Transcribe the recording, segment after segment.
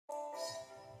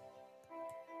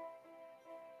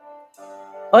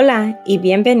Hola y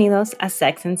bienvenidos a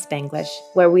Sex and Spanglish,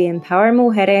 where we empower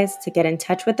mujeres to get in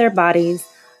touch with their bodies,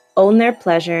 own their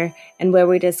pleasure, and where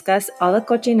we discuss all the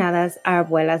cochinadas our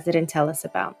abuelas didn't tell us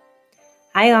about.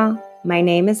 Hi all, my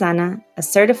name is Ana, a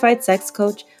certified sex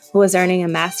coach who is earning a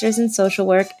master's in social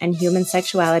work and human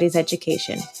sexualities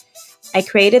education. I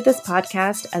created this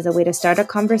podcast as a way to start a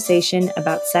conversation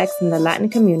about sex in the Latin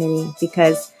community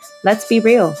because, let's be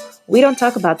real, we don't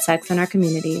talk about sex in our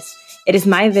communities. It is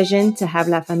my vision to have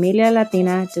La Familia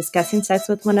Latina discussing sex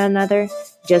with one another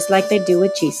just like they do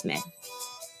with chisme.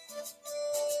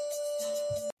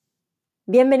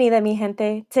 Bienvenida, mi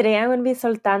gente. Today I'm going to be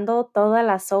soltando toda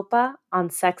la sopa on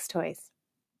sex toys.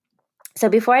 So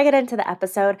before I get into the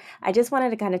episode, I just wanted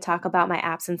to kind of talk about my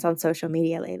absence on social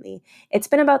media lately. It's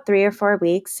been about 3 or 4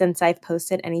 weeks since I've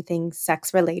posted anything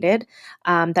sex related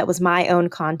that was my own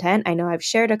content. I know I've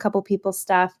shared a couple people's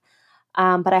stuff,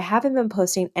 but I haven't been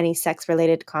posting any sex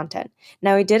related content.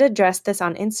 Now, I did address this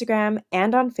on Instagram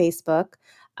and on Facebook,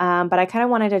 but I kind of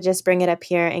wanted to just bring it up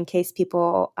here in case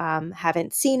people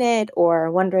haven't seen it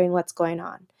or wondering what's going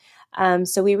on.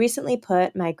 So we recently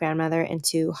put my grandmother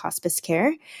into hospice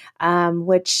care,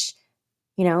 which,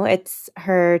 it's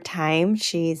her time.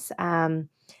 She's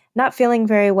not feeling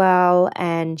very well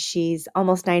and she's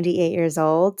almost 98 years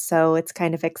old. So it's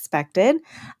kind of expected.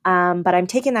 But I'm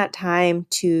taking that time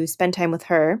to spend time with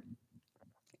her.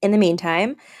 In the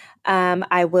meantime,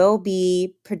 I will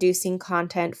be producing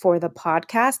content for the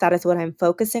podcast. That is what I'm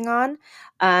focusing on.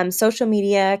 Social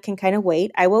media can kind of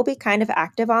wait. I will be kind of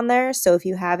active on there. So if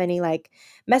you have any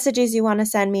messages you want to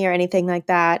send me or anything like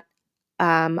that,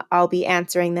 I'll be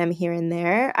answering them here and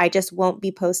there. I just won't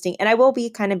be posting, and I will be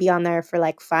kind of be on there for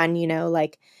fun,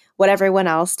 like what everyone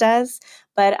else does,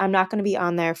 but I'm not going to be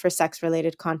on there for sex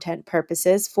related content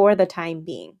purposes for the time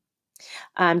being.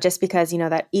 Just because,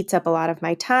 that eats up a lot of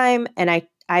my time and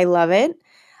I love it.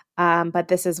 But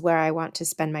this is where I want to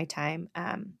spend my time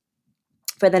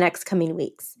for the next coming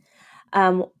weeks.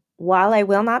 While I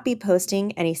will not be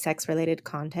posting any sex related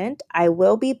content, I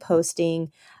will be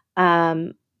posting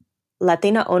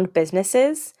Latina-owned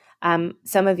businesses.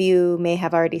 Some of you may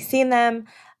have already seen them.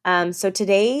 So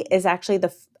today is actually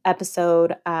the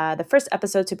first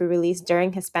episode to be released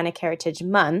during Hispanic Heritage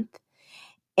Month.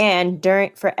 And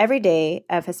for every day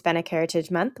of Hispanic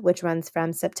Heritage Month, which runs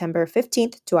from September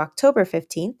 15th to October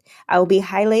 15th, I will be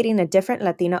highlighting a different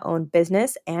Latina-owned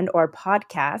business and or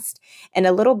podcast and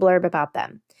a little blurb about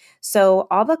them. So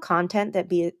all the content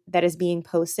that is being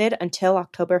posted until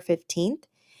October 15th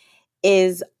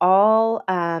is all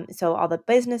the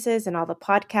businesses and all the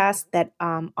podcasts that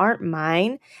aren't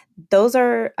mine. Those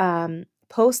are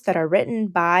posts that are written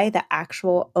by the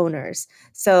actual owners.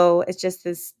 So it's just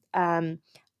this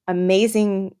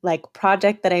amazing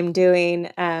project that I'm doing.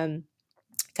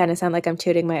 Kind of sound like I'm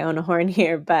tooting my own horn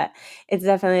here, but it's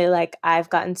definitely I've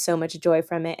gotten so much joy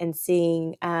from it and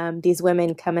seeing these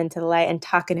women come into the light and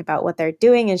talking about what they're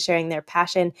doing and sharing their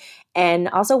passion and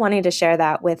also wanting to share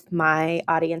that with my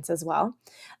audience as well.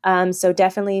 So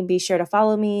definitely be sure to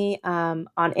follow me on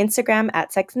Instagram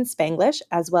at Sex and Spanglish,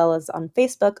 as well as on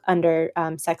Facebook under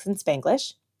Sex and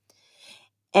Spanglish.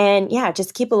 And yeah,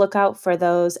 just keep a lookout for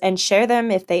those and share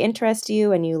them if they interest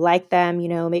you and you like them.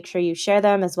 Make sure you share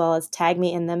them as well as tag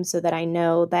me in them so that I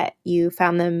know that you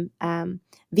found them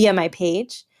via my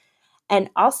page. And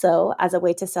also, as a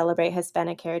way to celebrate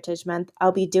Hispanic Heritage Month,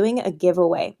 I'll be doing a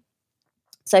giveaway.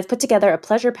 So I've put together a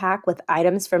pleasure pack with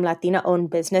items from Latina-owned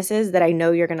businesses that I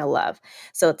know you're going to love.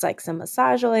 So it's some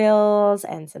massage oils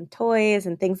and some toys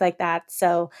and things like that.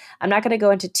 So I'm not going to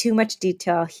go into too much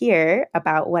detail here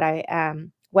about what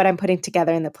I'm putting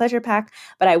together in the pleasure pack,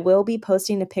 but I will be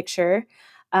posting a picture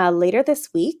later this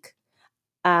week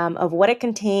of what it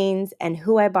contains and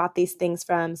who I bought these things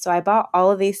from. So I bought all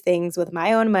of these things with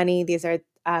my own money. These are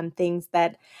things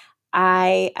that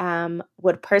I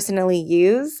would personally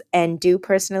use and do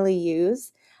personally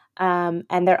use.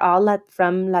 And they're all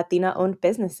from Latina-owned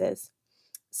businesses.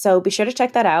 So be sure to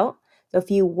check that out. So if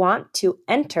you want to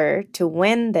enter to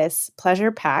win this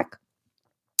pleasure pack,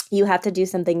 you have to do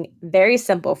something very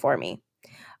simple for me.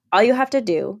 All you have to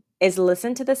do is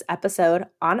listen to this episode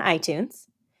on iTunes,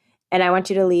 and I want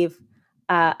you to leave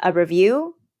a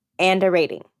review and a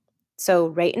rating. So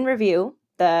rate and review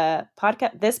this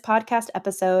podcast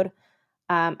episode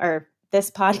or this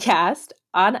podcast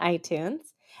on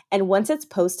iTunes. And once it's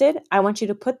posted, I want you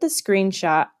to put the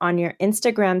screenshot on your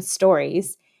Instagram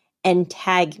stories and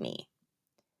tag me.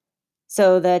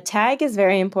 So the tag is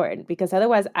very important because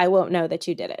otherwise I won't know that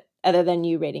you did it other than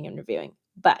you rating and reviewing.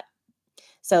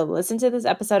 So listen to this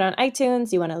episode on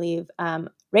iTunes. You want to leave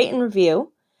rate and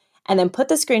review. and then put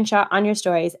the screenshot on your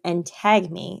stories and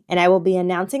tag me, and I will be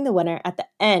announcing the winner at the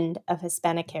end of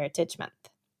Hispanic Heritage Month.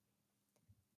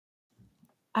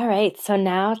 All right, so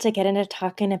now to get into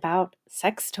talking about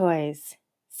sex toys.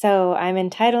 So I'm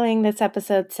entitling this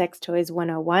episode Sex Toys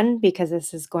 101 because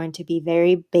this is going to be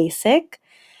very basic.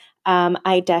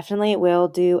 I definitely will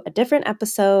do a different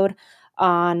episode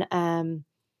on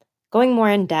going more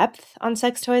in depth on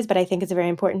sex toys, but I think it's very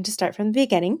important to start from the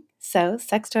beginning. So,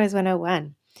 Sex Toys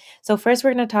 101. So, first,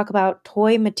 we're going to talk about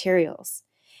toy materials.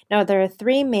 Now, there are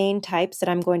three main types that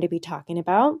I'm going to be talking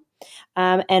about.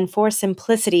 And for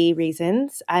simplicity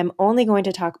reasons, I'm only going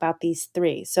to talk about these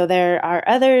three. So, there are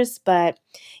others, but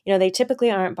they typically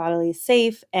aren't bodily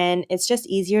safe, and it's just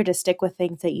easier to stick with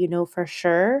things that you know for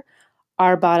sure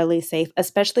are bodily safe,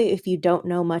 especially if you don't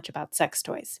know much about sex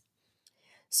toys.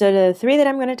 So the three that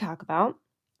I'm going to talk about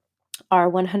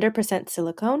are 100%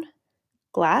 silicone,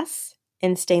 glass,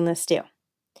 and stainless steel.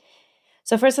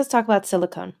 So first, let's talk about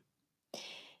silicone.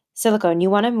 Silicone, you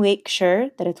want to make sure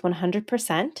that it's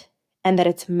 100% and that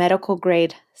it's medical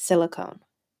grade silicone.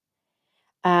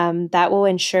 That will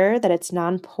ensure that it's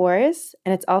non-porous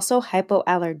and it's also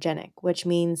hypoallergenic, which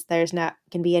means there's not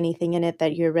going to be anything in it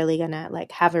that you're really going to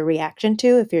have a reaction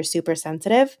to if you're super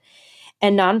sensitive.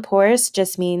 And non-porous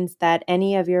just means that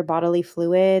any of your bodily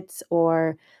fluids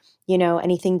or,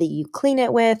 anything that you clean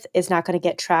it with is not going to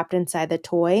get trapped inside the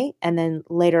toy and then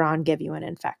later on give you an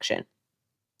infection.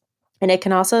 And it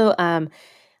can also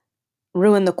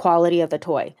ruin the quality of the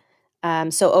toy.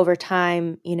 So over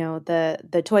time,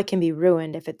 the toy can be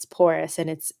ruined if it's porous and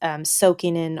it's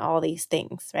soaking in all these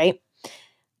things, right?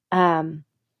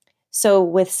 So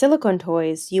with silicone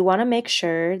toys, you want to make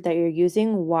sure that you're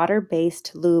using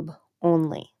water-based lube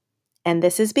only. And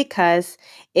this is because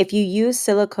if you use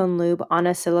silicone lube on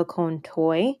a silicone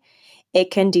toy, it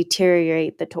can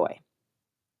deteriorate the toy.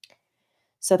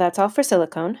 So that's all for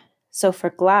silicone. So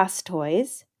for glass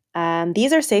toys,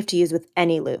 these are safe to use with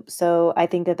any lube. So I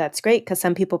think that that's great because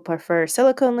some people prefer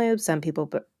silicone lube, some people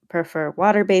prefer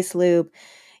water-based lube,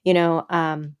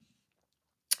 but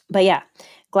yeah,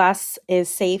 glass is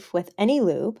safe with any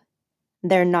lube.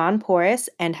 They're non-porous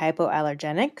and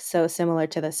hypoallergenic, so similar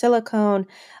to the silicone.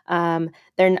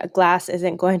 Their glass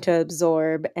isn't going to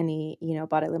absorb any,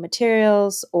 bodily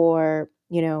materials or,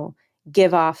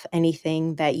 give off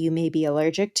anything that you may be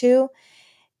allergic to.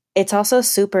 It's also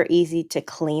super easy to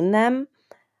clean them.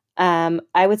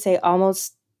 I would say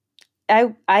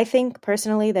I think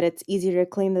personally that it's easier to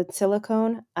clean than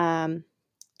silicone,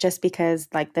 just because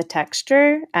the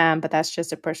texture, but that's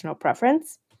just a personal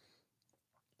preference.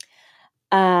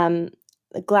 The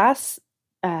glass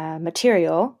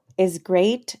material is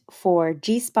great for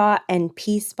G-spot and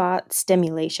P-spot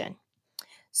stimulation.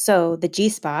 So the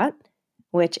G-spot,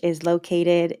 which is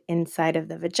located inside of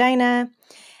the vagina,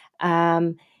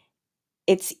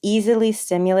 it's easily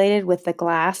stimulated with the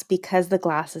glass because the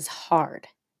glass is hard.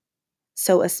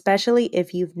 So especially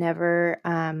if you've never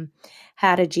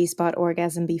had a G-spot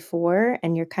orgasm before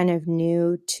and you're kind of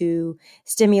new to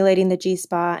stimulating the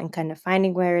G-spot and kind of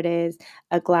finding where it is,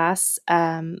 a glass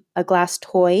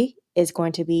toy is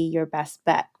going to be your best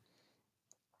bet.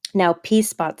 Now,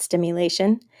 P-spot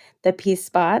stimulation, the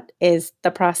P-spot is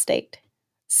the prostate.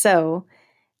 So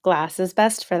glass is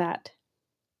best for that.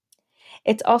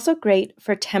 It's also great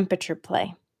for temperature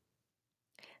play.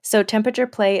 So temperature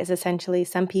play is essentially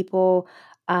some people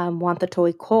want the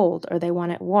toy cold or they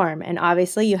want it warm. And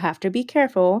obviously you have to be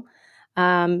careful.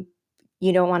 You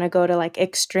don't want to go to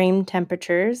extreme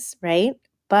temperatures, right?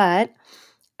 But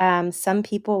some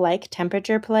people like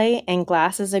temperature play, and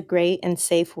glass is a great and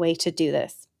safe way to do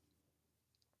this.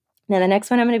 Now, the next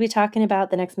one I'm going to be talking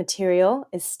about, the next material,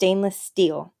 is stainless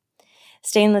steel.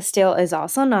 Stainless steel is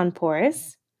also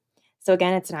non-porous. So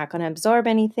again, it's not going to absorb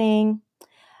anything.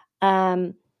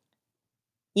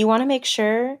 You want to make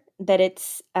sure that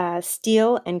it's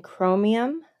steel and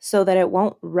chromium so that it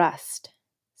won't rust.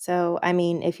 So,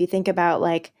 if you think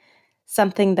about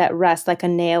something that rusts, like a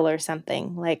nail or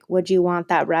something, would you want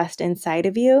that rust inside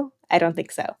of you? I don't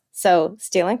think so. So,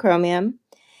 steel and chromium.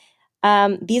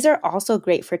 These are also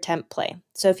great for temp play.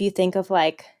 So, if you think of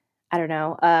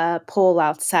a pool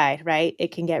outside, right?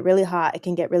 It can get really hot. It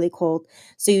can get really cold.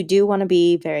 So you do want to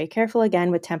be very careful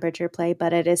again with temperature play,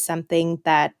 but it is something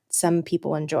that some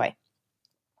people enjoy.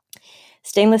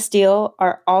 Stainless steel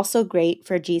are also great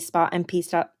for G-spot and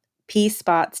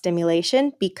P-spot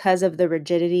stimulation because of the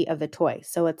rigidity of the toy.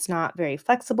 So it's not very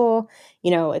flexible.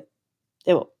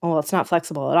 It's not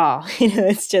flexible at all.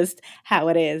 It's just how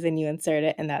it is and you insert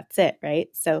it and that's it, right?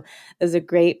 So those are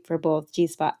great for both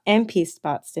G-spot and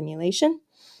P-spot stimulation.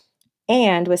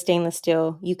 And with stainless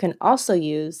steel, you can also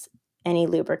use any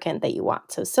lubricant that you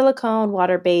want. So silicone,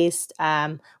 water-based,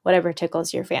 whatever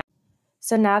tickles your fancy.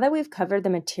 So now that we've covered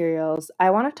the materials, I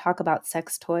want to talk about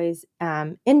sex toys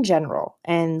in general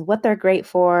and what they're great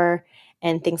for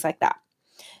and things like that.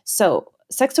 So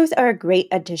sex toys are a great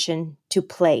addition to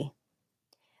play.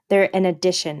 They're an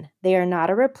addition. They are not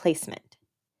a replacement.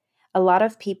 A lot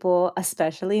of people,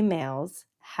 especially males,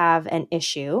 have an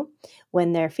issue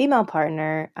when their female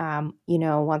partner,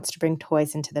 wants to bring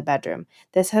toys into the bedroom.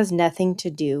 This has nothing to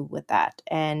do with that.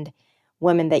 And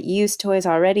women that use toys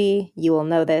already, you will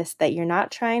know this, that you're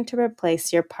not trying to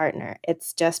replace your partner.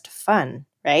 It's just fun,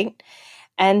 right?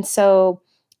 And so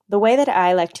the way that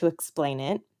I like to explain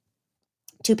it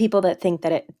to people that think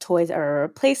that toys are a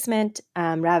replacement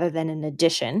rather than an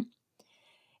addition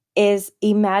is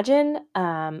imagine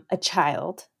a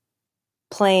child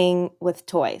playing with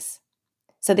toys.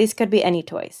 So these could be any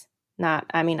toys.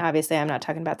 Obviously I'm not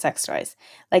talking about sex toys.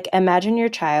 Like imagine your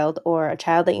child or a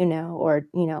child that you know or,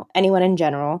 anyone in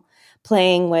general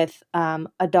playing with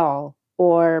a doll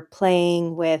or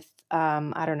playing with,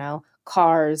 I don't know,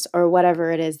 cars or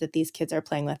whatever it is that these kids are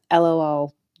playing with,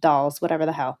 LOL, dolls, whatever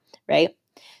the hell, right?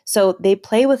 So they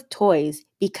play with toys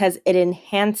because it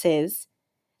enhances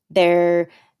their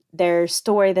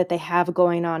story that they have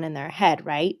going on in their head,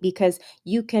 right? Because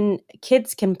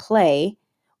kids can play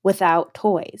without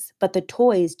toys, but the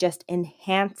toys just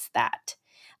enhance that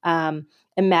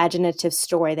imaginative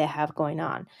story they have going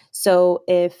on. So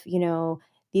if,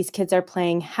 these kids are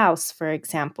playing house, for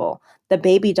example, the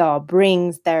baby doll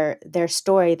brings their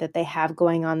story that they have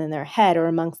going on in their head or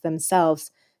amongst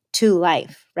themselves to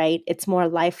life, right? It's more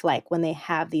lifelike when they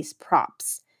have these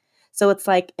props. So it's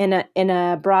like in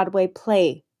a Broadway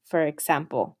play, for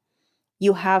example,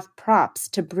 you have props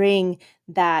to bring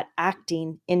that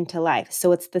acting into life.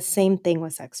 So it's the same thing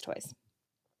with sex toys.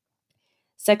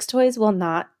 Sex toys will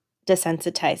not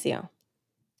desensitize you.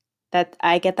 That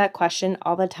I get that question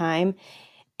all the time,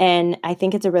 and I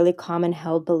think it's a really common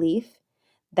held belief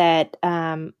that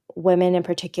women in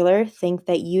particular think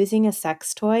that using a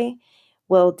sex toy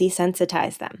will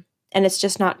desensitize them, and it's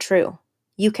just not true.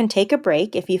 You can take a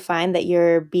break if you find that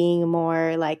you're being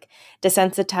more like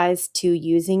desensitized to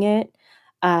using it.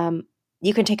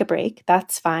 You can take a break.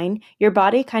 That's fine. Your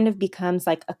body kind of becomes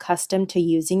like accustomed to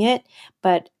using it,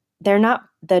 but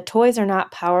the toys are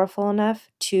not powerful enough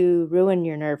to ruin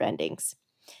your nerve endings.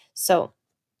 So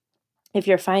if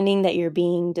you're finding that you're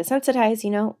being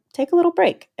desensitized, take a little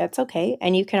break. That's okay.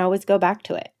 And you can always go back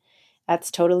to it. That's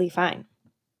totally fine.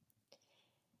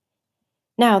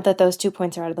 Now that those 2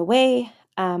 points are out of the way,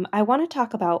 I want to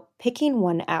talk about picking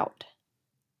one out.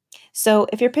 So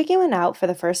if you're picking one out for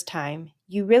the first time,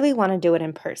 you really want to do it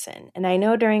in person. And I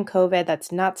know during COVID,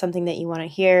 that's not something that you want to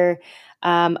hear.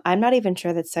 I'm not even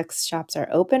sure that sex shops are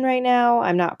open right now.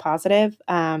 I'm not positive.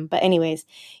 But anyways,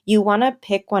 you want to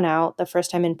pick one out the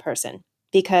first time in person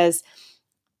because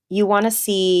you want to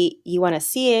see it, you want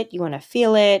to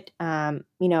feel it,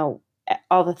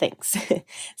 all the things.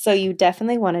 So you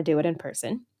definitely want to do it in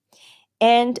person.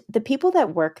 And the people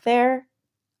that work there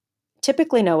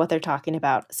typically know what they're talking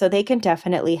about, so they can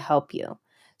definitely help you.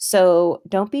 So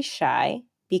don't be shy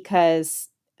because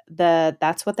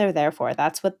that's what they're there for.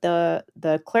 That's what the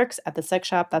clerks at the sex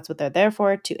shop, that's what they're there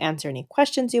for, to answer any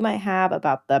questions you might have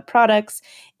about the products.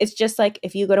 It's just like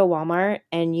if you go to Walmart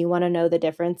and you want to know the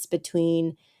difference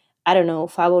between, I don't know,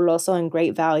 Fabuloso and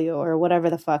Great Value or whatever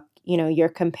the fuck, you're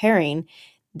comparing,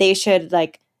 they should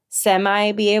like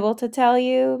semi be able to tell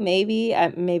you. Maybe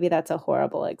that's a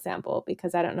horrible example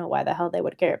because I don't know why the hell they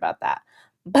would care about that.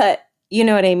 But you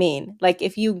know what I mean? Like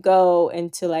if you go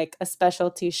into like a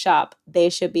specialty shop, they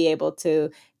should be able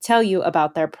to tell you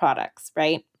about their products,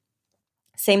 right?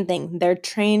 Same thing. They're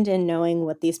trained in knowing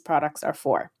what these products are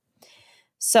for.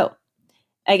 So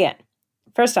again,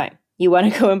 first time, you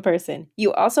want to go in person.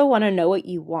 You also want to know what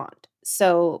you want.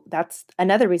 So that's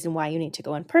another reason why you need to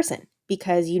go in person,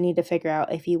 because you need to figure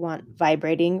out if you want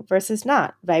vibrating versus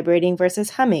not, vibrating versus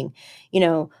humming.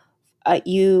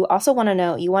 You also want to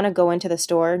know, you want to go into the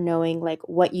store knowing like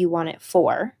what you want it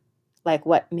for, like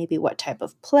what type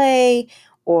of play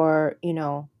or,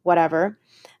 whatever.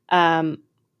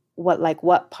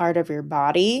 What part of your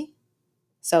body.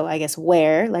 So I guess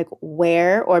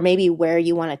where, or maybe where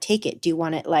you want to take it. Do you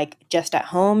want it like just at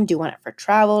home? Do you want it for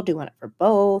travel? Do you want it for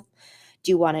both?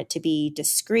 Do you want it to be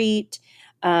discreet?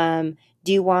 Do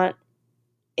you want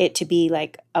it to be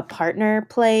like a partner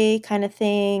play kind of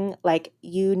thing? Like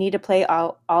you need to play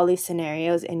all these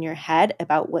scenarios in your head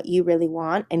about what you really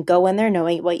want and go in there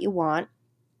knowing what you want,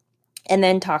 and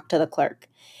then talk to the clerk.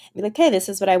 Be like, hey, this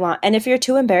is what I want. And if you're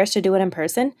too embarrassed to do it in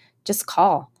person, just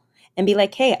call and be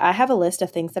like, hey, I have a list of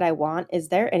things that I want. Is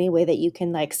there any way that you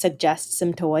can like suggest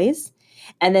some toys?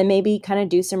 And then maybe kind of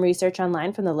do some research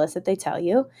online from the list that they tell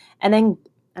you. And then,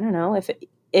 I don't know,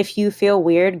 if you feel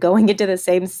weird going into the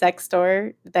same sex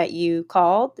store that you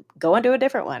called, go into a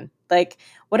different one. Like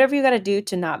whatever you got to do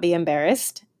to not be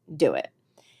embarrassed, do it.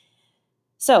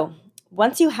 So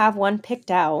once you have one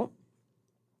picked out,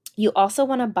 you also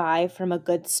want to buy from a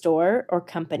good store or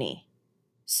company.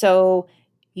 So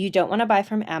you don't want to buy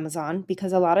from Amazon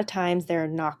because a lot of times there are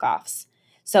knockoffs.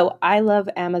 So I love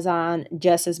Amazon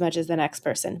just as much as the next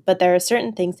person, but there are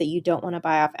certain things that you don't want to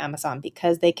buy off Amazon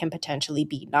because they can potentially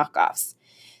be knockoffs.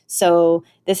 So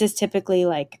this is typically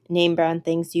like name brand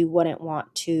things you wouldn't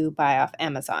want to buy off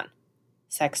Amazon.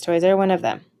 Sex toys are one of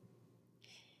them.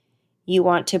 You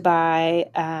want to buy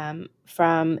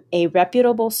from a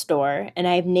reputable store, and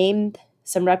I've named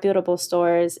some reputable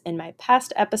stores in my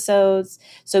past episodes,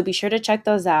 so be sure to check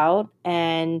those out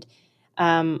and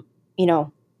you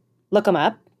know, look them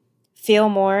up. Feel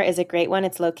More is a great one.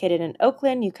 It's located in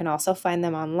Oakland. You can also find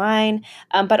them online,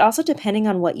 but also depending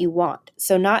on what you want.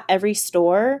 So not every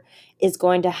store is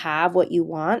going to have what you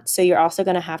want. So you're also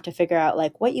going to have to figure out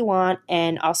like what you want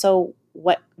and also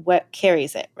what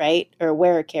carries it, right? Or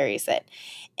where it carries it.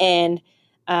 And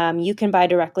you can buy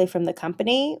directly from the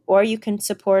company or you can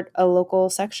support a local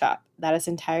sex shop. That is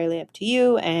entirely up to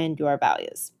you and your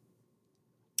values.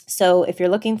 So if you're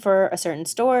looking for a certain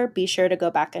store, be sure to go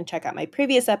back and check out my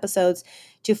previous episodes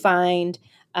to find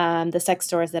the sex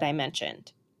stores that I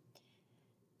mentioned.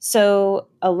 So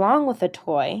along with a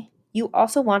toy, you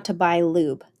also want to buy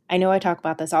lube. I know I talk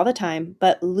about this all the time,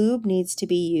 but lube needs to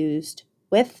be used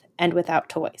with and without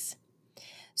toys.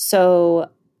 So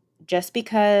just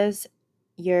because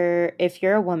if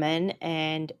you're a woman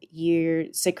and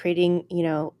you're secreting,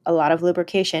 a lot of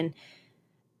lubrication,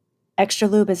 extra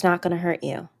lube is not going to hurt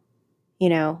you.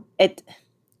 It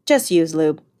just use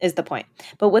lube is the point.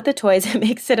 But with the toys, it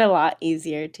makes it a lot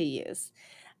easier to use.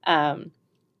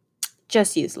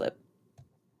 Just use lube.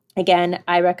 Again,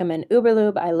 I recommend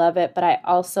Uberlube. I love it, but I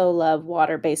also love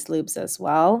water-based lubes as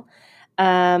well.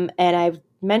 And I've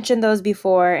mentioned those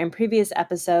before in previous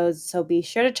episodes, so be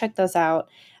sure to check those out.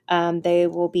 They're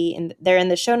in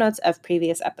the show notes of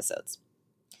previous episodes.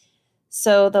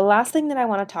 So the last thing that I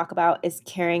want to talk about is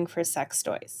caring for sex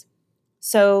toys.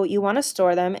 So you want to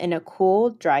store them in a cool,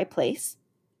 dry place.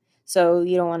 So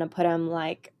you don't want to put them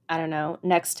like, I don't know,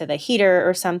 next to the heater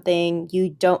or something. You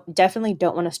definitely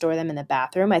don't want to store them in the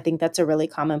bathroom. I think that's a really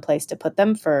common place to put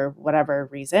them for whatever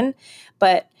reason.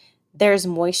 But there's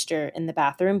moisture in the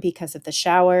bathroom because of the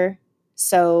shower.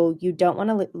 So you don't want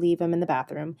to leave them in the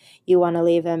bathroom. You want to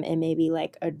leave them in maybe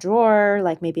like a drawer,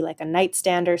 like maybe like a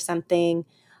nightstand or something.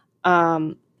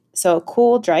 So a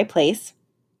cool, dry place.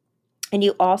 And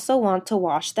you also want to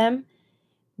wash them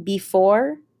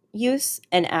before use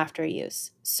and after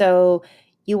use. So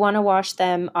you want to wash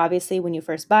them, obviously, when you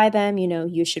first buy them,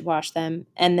 you should wash them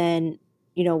and then,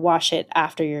 wash it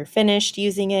after you're finished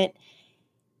using it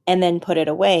and then put it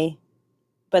away.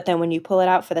 But then when you pull it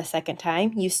out for the second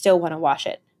time, you still want to wash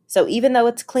it. So even though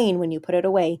it's clean when you put it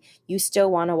away, you still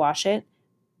want to wash it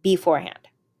beforehand.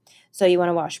 So you want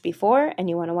to wash before and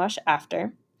you want to wash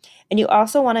after. And you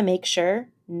also want to make sure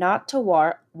not to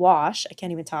wash. I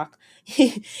can't even talk.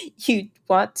 You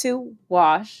want to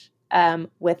wash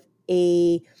with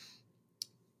a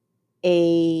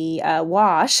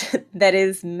wash that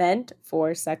is meant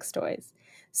for sex toys.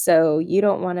 So you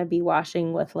don't want to be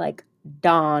washing with like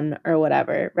Dawn or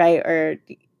whatever, right? Or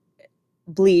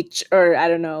bleach or I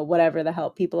don't know, whatever the hell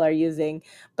people are using.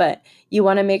 But you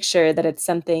want to make sure that it's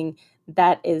something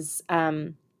that is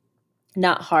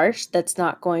not harsh, that's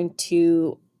not going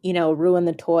to, ruin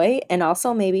the toy and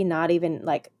also maybe not even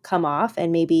like come off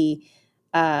and maybe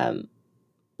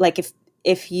like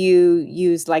if you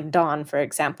use like Dawn, for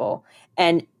example,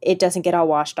 and it doesn't get all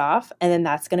washed off and then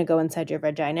that's going to go inside your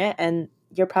vagina and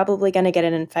you're probably going to get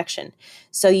an infection.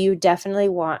 So you definitely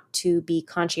want to be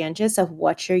conscientious of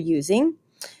what you're using.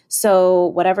 So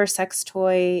whatever sex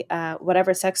store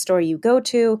you go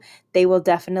to, they will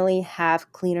definitely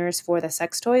have cleaners for the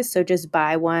sex toys. So just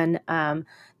buy one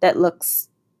that looks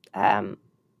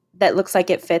like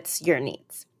it fits your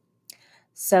needs.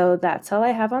 So that's all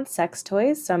I have on sex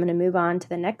toys. So I'm going to move on to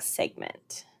the next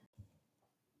segment.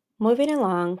 Moving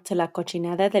along to la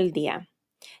cochinada del día.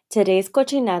 Today's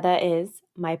cochinada is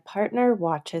my partner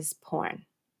watches porn.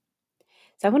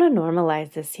 So I want to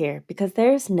normalize this here because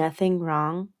there's nothing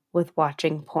wrong with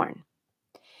watching porn.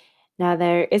 Now,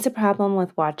 there is a problem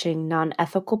with watching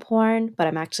non-ethical porn, but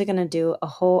I'm actually going to do a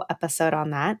whole episode on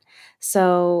that.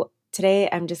 So today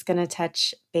I'm just going to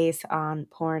touch base on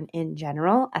porn in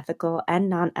general, ethical and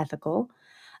non-ethical.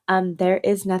 There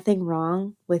is nothing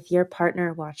wrong with your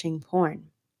partner watching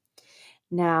porn.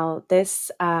 Now, this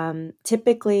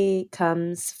typically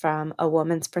comes from a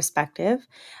woman's perspective.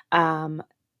 Um,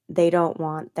 they don't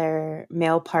want their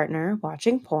male partner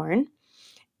watching porn.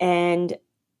 And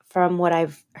from what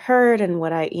I've heard and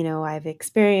what I've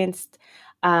experienced,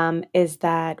 is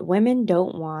that women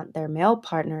don't want their male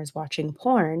partners watching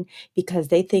porn because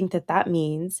they think that that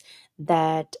means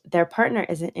that their partner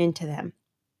isn't into them.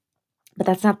 But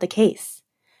that's not the case.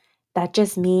 That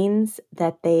just means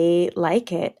that they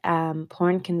like it.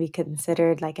 Porn can be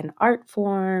considered like an art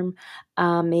form.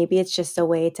 Maybe it's just a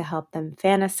way to help them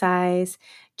fantasize.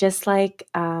 Just like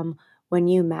when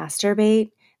you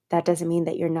masturbate, that doesn't mean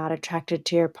that you're not attracted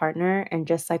to your partner. And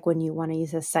just like when you want to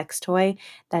use a sex toy,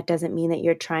 that doesn't mean that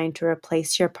you're trying to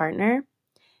replace your partner.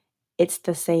 It's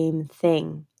the same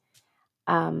thing.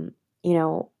 Um, you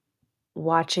know,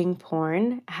 Watching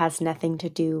porn has nothing to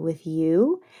do with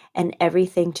you and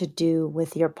everything to do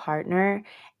with your partner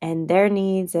and their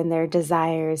needs and their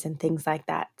desires and things like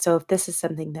that. So, if this is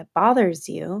something that bothers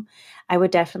you, I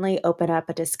would definitely open up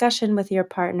a discussion with your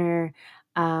partner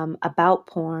about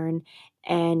porn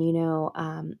and,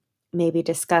 maybe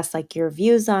discuss like your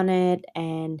views on it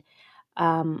and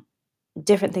um,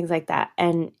 different things like that.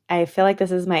 And I feel like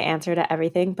this is my answer to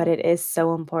everything, but it is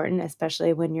so important,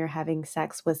 especially when you're having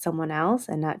sex with someone else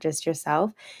and not just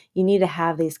yourself. You need to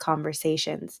have these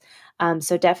conversations.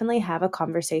 So definitely have a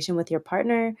conversation with your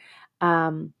partner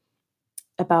um,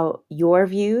 about your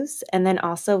views and then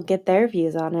also get their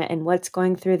views on it and what's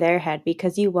going through their head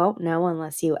because you won't know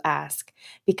unless you ask.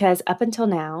 Because up until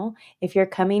now, if you're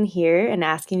coming here and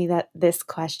asking me this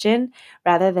question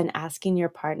rather than asking your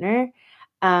partner,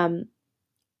 um,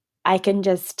 I can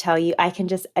just tell you, I can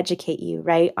just educate you,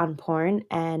 right, on porn,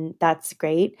 and that's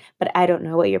great. But I don't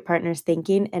know what your partner's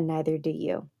thinking, and neither do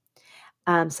you.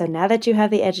 So now that you have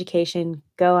the education,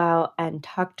 go out and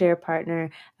talk to your partner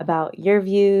about your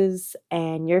views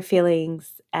and your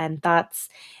feelings and thoughts.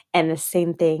 And the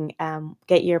same thing,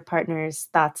 get your partner's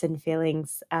thoughts and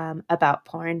feelings about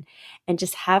porn and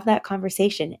just have that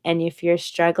conversation. And if you're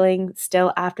struggling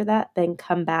still after that, then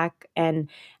come back and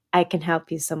I can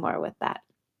help you some more with that.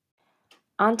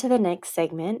 On to the next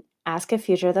segment, Ask a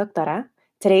Future Doctora.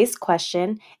 Today's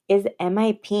question is, am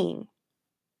I peeing?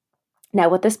 Now,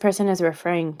 what this person is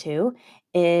referring to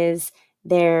is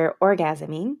they're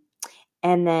orgasming,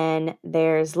 and then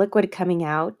there's liquid coming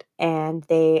out, and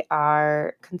they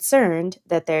are concerned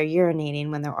that they're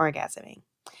urinating when they're orgasming.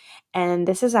 And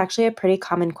this is actually a pretty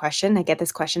common question. I get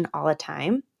this question all the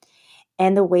time.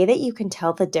 And the way that you can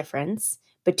tell the difference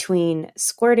between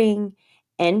squirting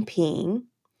and peeing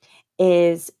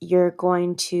is you're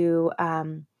going to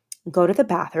go to the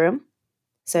bathroom.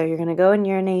 So you're going to go and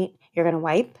urinate, you're going to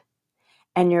wipe,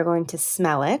 and you're going to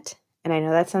smell it. And I know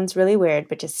that sounds really weird,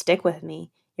 but just stick with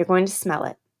me. You're going to smell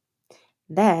it.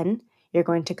 Then you're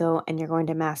going to go and you're going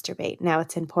to masturbate. Now,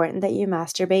 it's important that you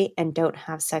masturbate and don't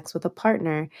have sex with a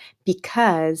partner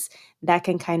because that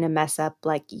can kind of mess up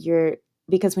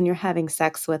because when you're having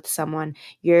sex with someone,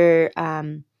 you're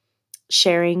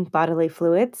sharing bodily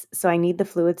fluids. So I need the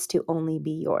fluids to only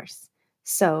be yours.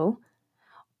 So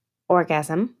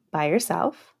orgasm by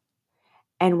yourself.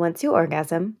 And once you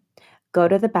orgasm, go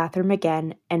to the bathroom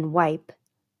again and wipe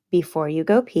before you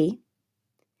go pee.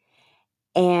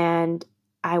 And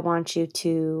I want you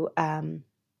to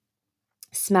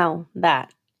smell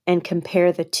that and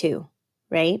compare the two,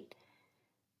 right?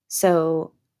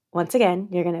 So once again,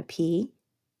 you're going to pee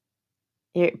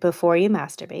before you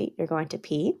masturbate. You're going to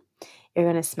pee. You're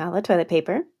going to smell the toilet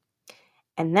paper.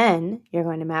 And then you're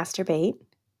going to masturbate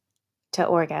to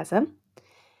orgasm.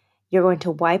 You're going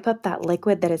to wipe up that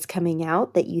liquid that is coming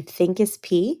out that you think is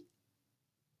pee.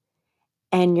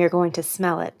 And you're going to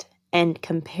smell it and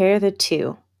compare the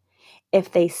two.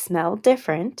 If they smell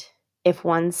different,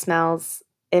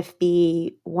 if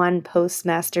the one post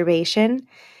masturbation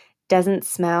doesn't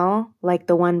smell like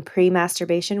the one pre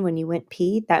masturbation when you went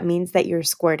pee, that means that you're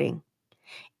squirting.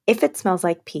 If it smells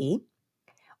like pee,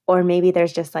 or maybe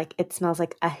there's just like, it smells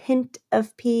like a hint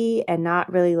of pee and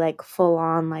not really like full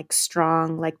on, like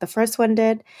strong, like the first one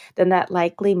did, then that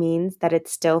likely means that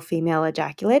it's still female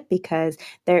ejaculate because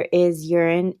there is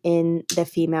urine in the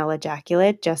female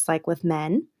ejaculate, just like with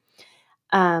men.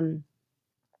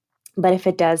 But if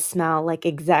it does smell like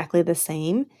exactly the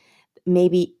same,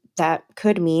 maybe that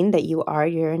could mean that you are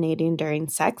urinating during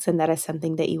sex, and that is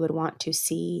something that you would want to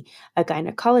see a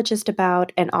gynecologist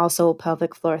about and also a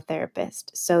pelvic floor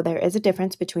therapist. So there is a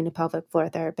difference between a pelvic floor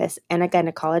therapist and a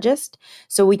gynecologist.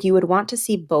 So you would want to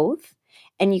see both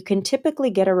And you can typically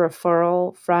get a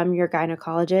referral from your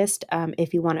gynecologist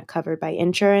if you want it covered by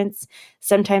insurance.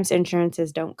 Sometimes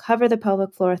insurances don't cover the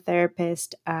pelvic floor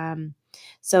therapist.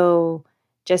 So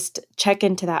just check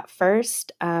into that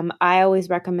first. I always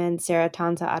recommend Sarah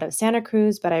Tanza out of Santa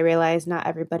Cruz, but I realize not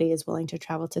everybody is willing to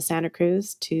travel to Santa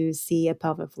Cruz to see a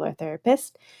pelvic floor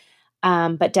therapist.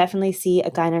 But definitely see a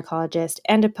gynecologist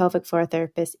and a pelvic floor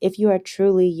therapist if you are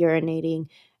truly urinating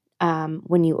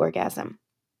when you orgasm.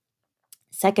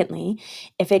 Secondly,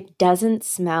 if it doesn't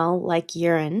smell like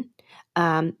urine,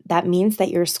 that means that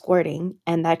you're squirting.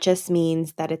 And that just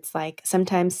means that it's like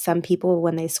sometimes some people,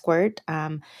 when they squirt,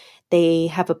 they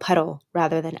have a puddle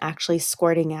rather than actually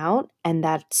squirting out. And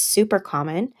that's super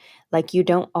common. Like you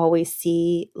don't always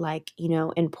see, like,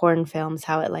 in porn films,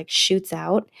 how it like shoots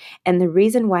out. And the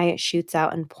reason why it shoots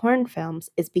out in porn films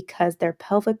is because their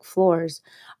pelvic floors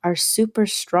are super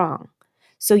strong.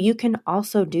 So you can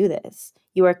also do this.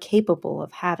 You are capable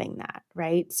of having that,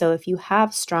 right? So if you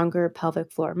have stronger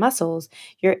pelvic floor muscles,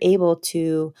 you're able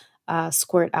to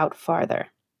squirt out farther.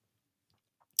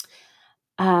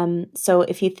 So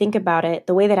if you think about it,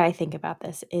 the way that I think about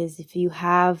this is if you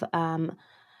have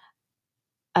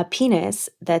a penis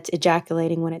that's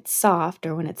ejaculating when it's soft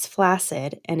or when it's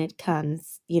flaccid and it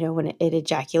comes, when it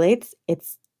ejaculates,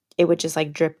 it would just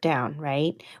like drip down,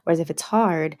 right? Whereas if it's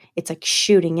hard, it's like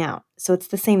shooting out. So it's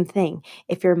the same thing.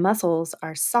 If your muscles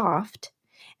are soft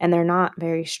and they're not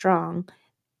very strong,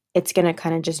 it's going to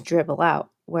kind of just dribble out.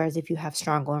 Whereas if you have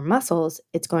stronger muscles,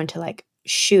 it's going to like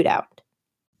shoot out.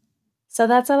 So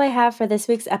that's all I have for this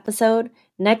week's episode.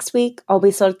 Next week, I'll be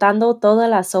soltando toda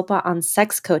la sopa on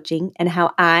sex coaching and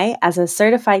how I, as a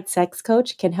certified sex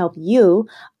coach, can help you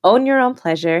own your own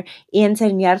pleasure y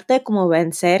enseñarte cómo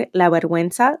vencer la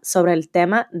vergüenza sobre el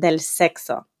tema del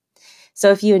sexo.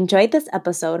 So if you enjoyed this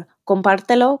episode,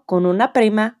 compártelo con una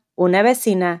prima, una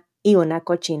vecina y una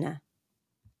cochina.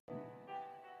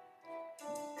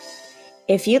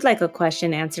 If you'd like a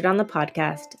question answered on the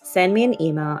podcast, send me an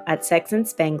email at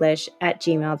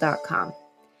sexandspanglish@gmail.com.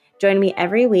 Join me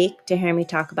every week to hear me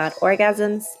talk about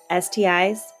orgasms,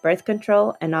 STIs, birth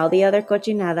control, and all the other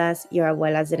cochinadas your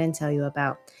abuelas didn't tell you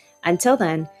about. Until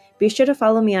then, be sure to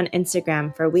follow me on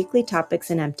Instagram for weekly topics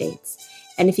and updates.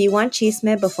 And if you want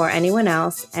chisme before anyone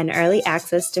else and early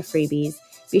access to freebies,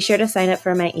 be sure to sign up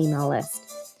for my email list.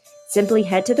 Simply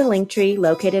head to the link tree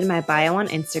located in my bio on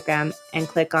Instagram and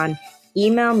click on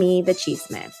Email Me the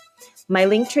Chisme. My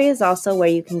link tree is also where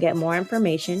you can get more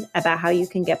information about how you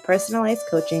can get personalized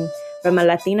coaching from a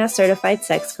Latina certified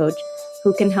sex coach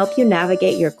who can help you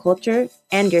navigate your culture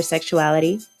and your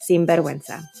sexuality sin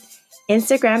vergüenza.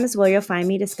 Instagram is where you'll find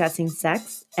me discussing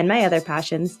sex and my other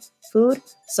passions, food,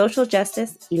 social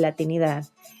justice, y Latinidad.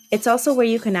 It's also where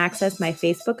you can access my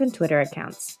Facebook and Twitter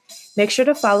accounts. Make sure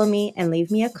to follow me and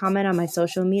leave me a comment on my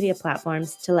social media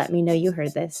platforms to let me know you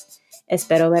heard this.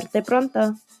 Espero verte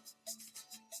pronto.